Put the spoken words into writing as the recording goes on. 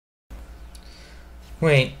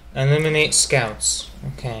Wait, eliminate scouts.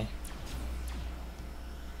 Okay.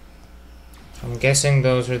 I'm guessing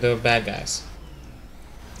those are the bad guys.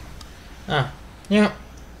 Ah, yeah,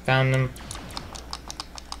 found them.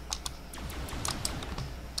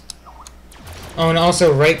 Oh, and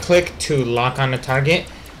also right-click to lock on a target.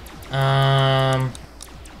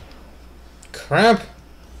 Crap.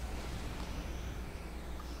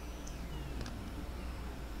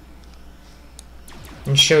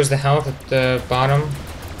 It shows the health at the bottom.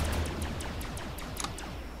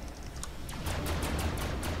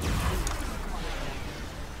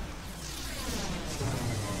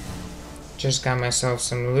 Just got myself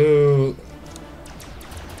some loot.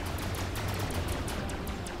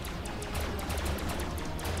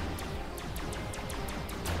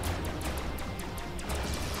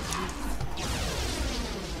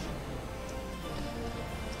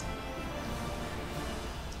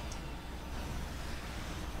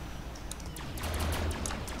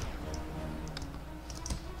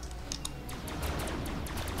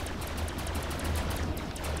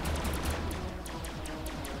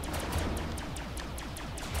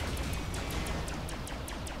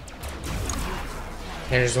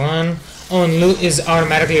 There's one. Oh, and loot is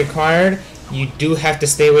automatically acquired. You do have to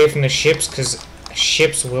stay away from the ships, because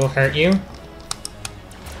ships will hurt you.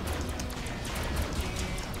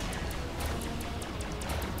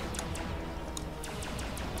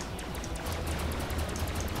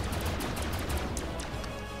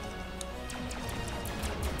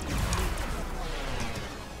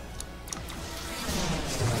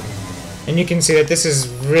 And you can see that this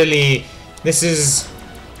is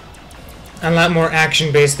a lot more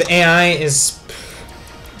action-based. The AI is,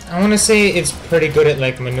 I want to say it's pretty good at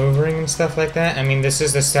like maneuvering and stuff like that. I mean, this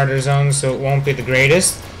is the starter zone, so it won't be the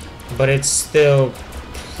greatest, but it's still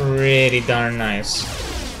pretty darn nice.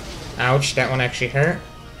 Ouch, that one actually hurt.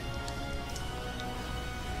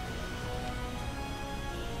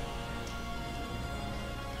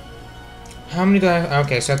 How many do I have?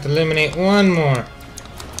 Okay, so I have to eliminate one more.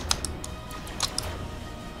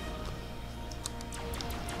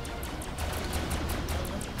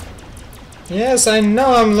 Yes, I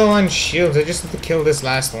know I'm low on shields. I just have to kill this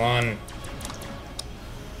last one.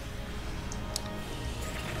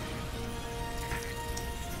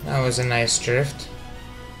 That was a nice drift.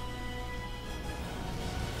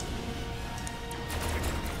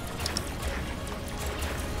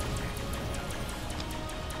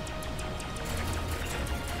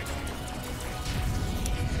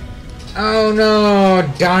 Oh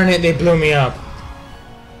no! Darn it, they blew me up.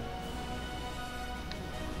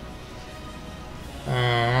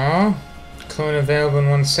 Clone available in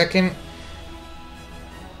 1 second.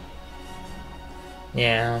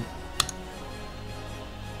 Yeah.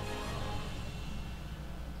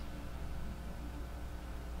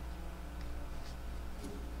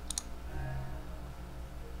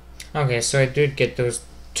 Okay, so I did get those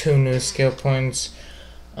 2 new skill points.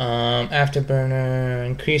 Afterburner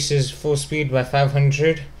increases full speed by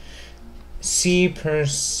 500. C per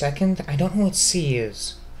second? I don't know what C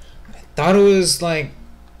is. I thought it was like...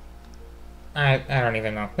 I don't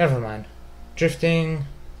even know. Never mind. Drifting.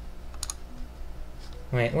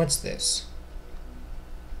 Wait, what's this?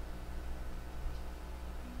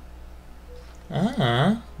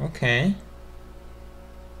 Ah, okay.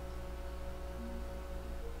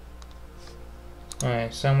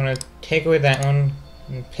 Alright, so I'm gonna take away that one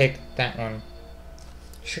and pick that one.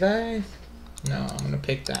 Should I? No, I'm gonna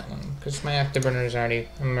pick that one because my afterburner is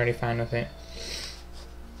I'm already fine with it.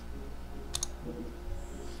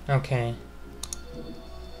 Okay.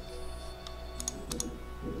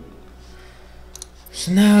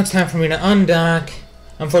 So now it's time for me to undock.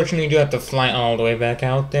 Unfortunately, you do have to fly all the way back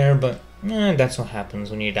out there, but that's what happens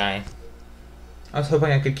when you die. I was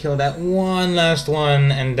hoping I could kill that one last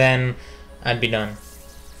one, and then I'd be done.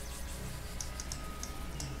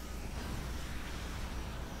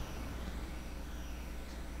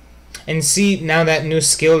 And see, now that new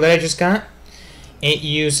skill that I just got, it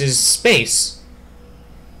uses space.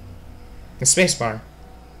 The space bar.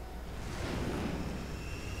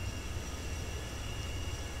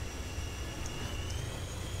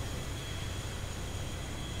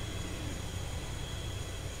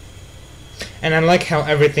 And I like how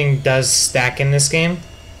everything does stack in this game.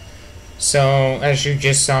 So, as you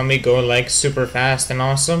just saw me go like super fast and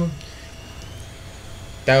awesome,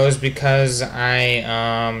 that was because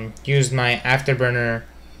I used my afterburner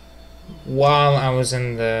while I was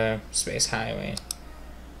in the space highway.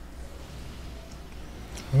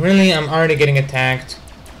 Really, I'm already getting attacked.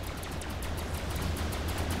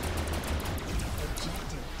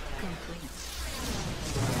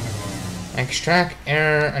 Extract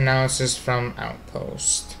error analysis from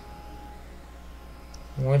outpost.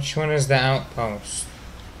 Which one is the outpost?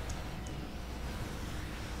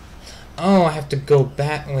 Oh, I have to go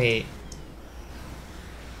back. Wait.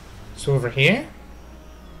 So over here?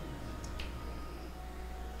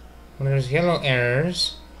 Well, there's yellow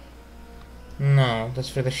errors. No, that's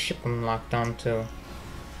for the ship I'm locked onto.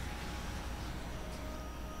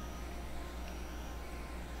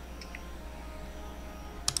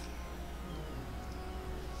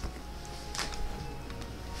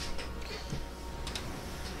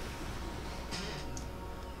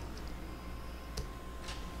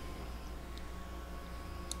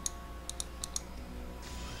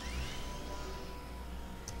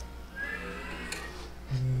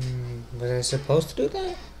 Was I supposed to do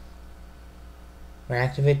that?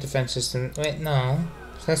 Reactivate defense system. Wait, no.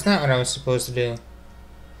 That's not what I was supposed to do.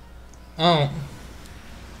 Oh.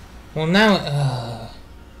 Well, now.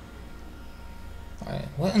 Alright,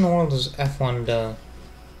 what in the world does F1 do?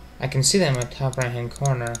 I can see that in my top right hand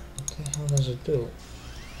corner. What the hell does it do?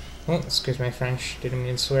 Oh, excuse my French. Didn't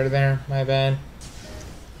mean to swear there. My bad.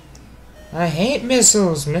 I hate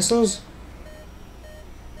missiles! Missiles?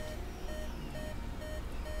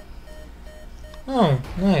 Oh,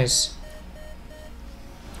 nice.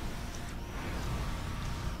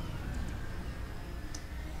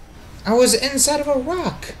 I was inside of a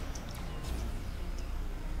rock.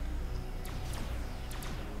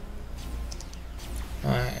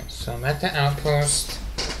 Alright, so I'm at the outpost.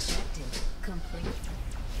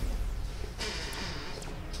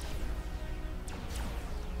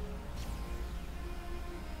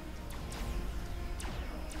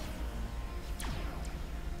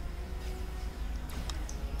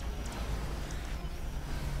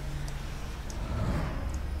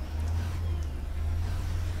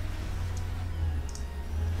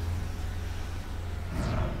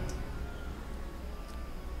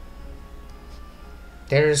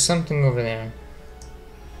 There is something over there.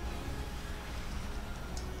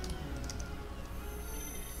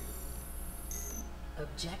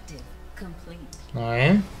 Objective complete.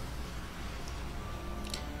 Alright.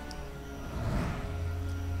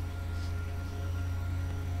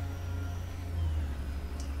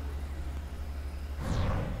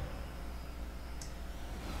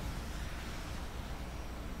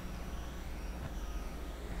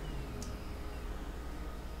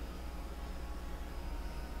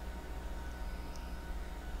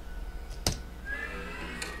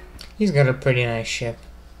 He's got a pretty nice ship.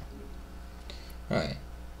 Alright.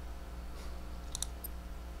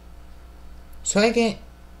 So I get...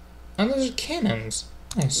 Oh, those are cannons.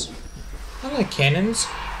 Nice. I like cannons.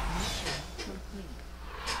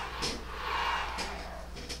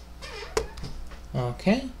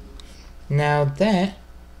 Okay. Now that...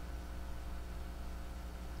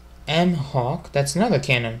 M-Hawk, that's another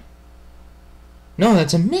cannon. No,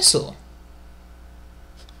 that's a missile.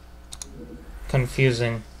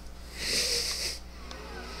 Confusing.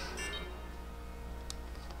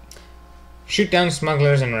 Shoot down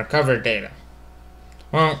smugglers and recover data.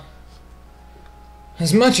 Well,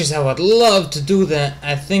 as much as I would love to do that,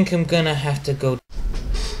 I think I'm gonna have to go.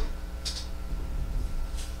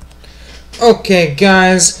 Okay,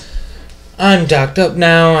 guys, I'm docked up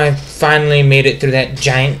now. I finally made it through that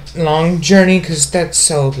giant long journey because that's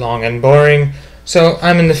so long and boring. So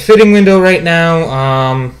I'm in the fitting window right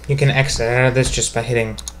now. You can exit out of this just by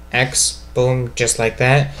hitting X. Boom, just like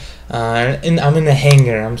that. And I'm in the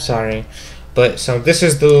hangar. I'm sorry. But, so this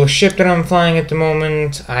is the little ship that I'm flying at the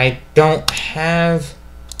moment. I don't have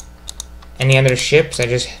any other ships. I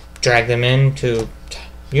just drag them in to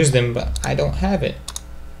use them, but I don't have it.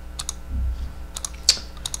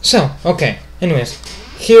 So, okay. Anyways,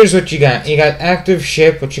 here's what you got. You got active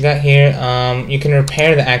ship, what you got here. You can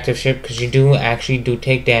repair the active ship, because you do actually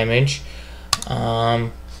take damage.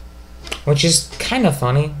 Which is kind of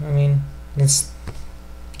funny. I mean,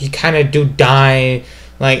 you kind of do die.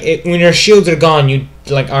 Like, when your shields are gone, you,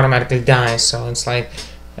 like, automatically die, so it's like,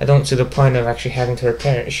 I don't see the point of actually having to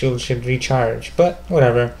repair it. Shields should recharge, but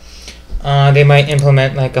whatever. They might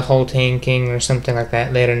implement, like, a hull tanking or something like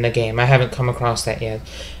that later in the game. I haven't come across that yet.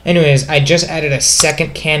 Anyways, I just added a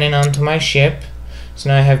second cannon onto my ship,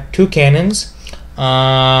 so now I have 2 cannons.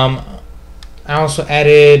 I also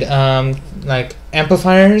added, like,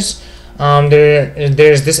 amplifiers.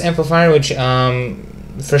 There's this amplifier, which,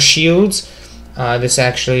 for shields. This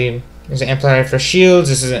actually is an amplifier for shields.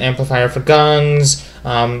 This is an amplifier for guns.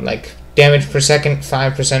 Like damage per second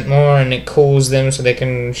 5% more, and it cools them so they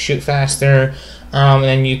can shoot faster. And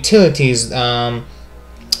then utilities.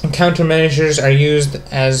 Countermeasures are used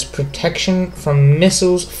as protection from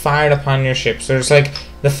missiles fired upon your ship. So there's like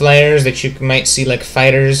the flares that you might see like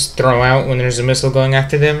fighters throw out when there's a missile going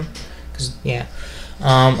after them. 'Cause, yeah.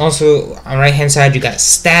 Also, on the right hand side, you got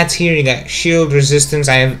stats here. You got shield resistance.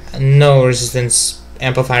 I have no resistance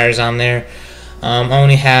amplifiers on there. I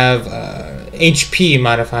only have HP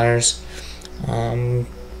modifiers.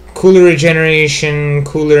 Cooler regeneration,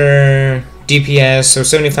 cooler DPS, so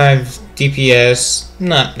 75 DPS,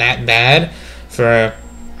 not that bad for a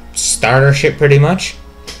starter ship pretty much.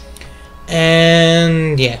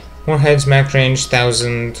 And yeah, warheads max range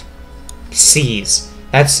 1000 Cs.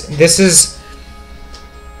 This is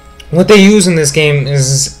what they use in this game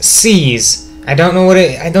is Cs. I don't know what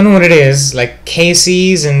it is, like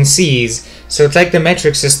KCs and Cs. So it's like the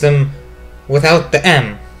metric system without the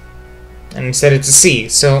M. And instead it's a C.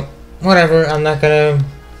 So whatever, I'm not gonna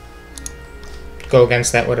go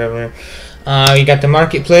against that, whatever. You got the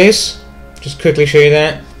marketplace. Just quickly show you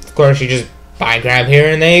that. Of course, you just buy, grab here,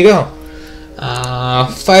 and there you go.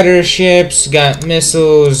 Fighter ships, got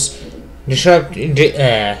missiles,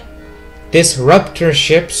 disruptor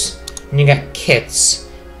ships, and you got kits.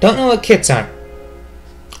 Don't know what kits are.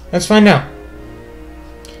 Let's find out.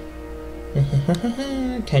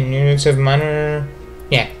 10 units of minor.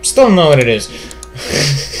 Yeah, still don't know what it is.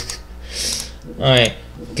 Alright,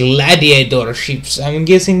 gladiator ships. I'm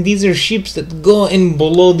guessing these are ships that go and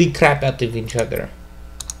blow the crap out of each other.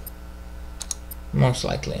 Most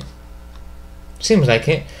likely. Seems like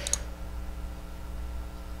it.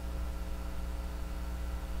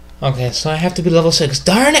 Okay, so I have to be level 6.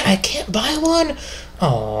 Darn it, I can't buy one!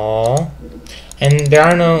 Aww. And there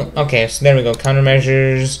are no... Okay, so there we go.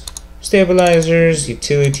 Countermeasures, stabilizers,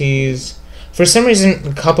 utilities. For some reason,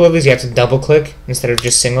 a couple of these you have to double-click instead of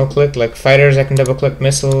just single-click. Like fighters, I can double-click.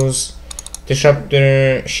 Missiles,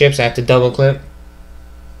 disruptor ships, I have to double-click.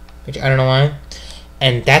 Which I don't know why.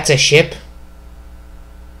 And that's a ship?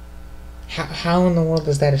 How in the world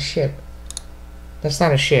is that a ship? That's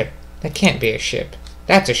not a ship. That can't be a ship.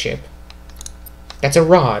 That's a ship. That's a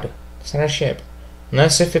rod. It's not a ship.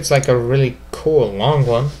 Unless if it's like a really cool long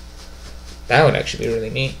one. That would actually be really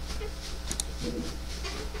neat.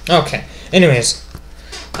 Okay. Anyways.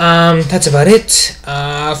 That's about it.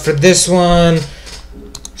 For this one,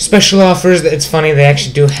 special offers. It's funny, they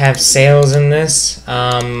actually do have sales in this.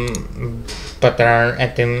 But there aren't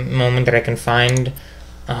at the moment that I can find.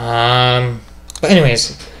 But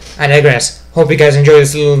anyways, I digress. Hope you guys enjoyed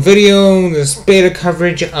this little video, this beta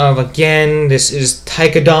coverage of, again, this is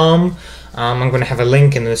Taikodom. I'm going to have a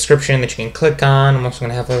link in the description that you can click on. I'm also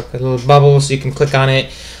going to have a little bubble so you can click on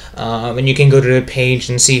it. And you can go to the page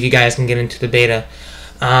and see if you guys can get into the beta.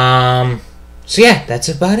 So yeah, that's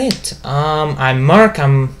about it. I'm Mark.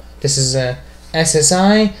 This is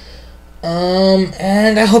SSI.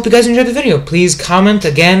 And I hope you guys enjoyed the video. Please comment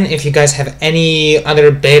again if you guys have any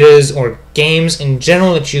other betas or games in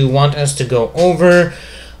general that you want us to go over.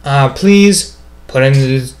 Please put in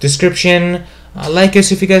the description. Like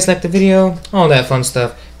us if you guys like the video. All that fun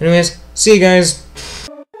stuff. Anyways, see you guys.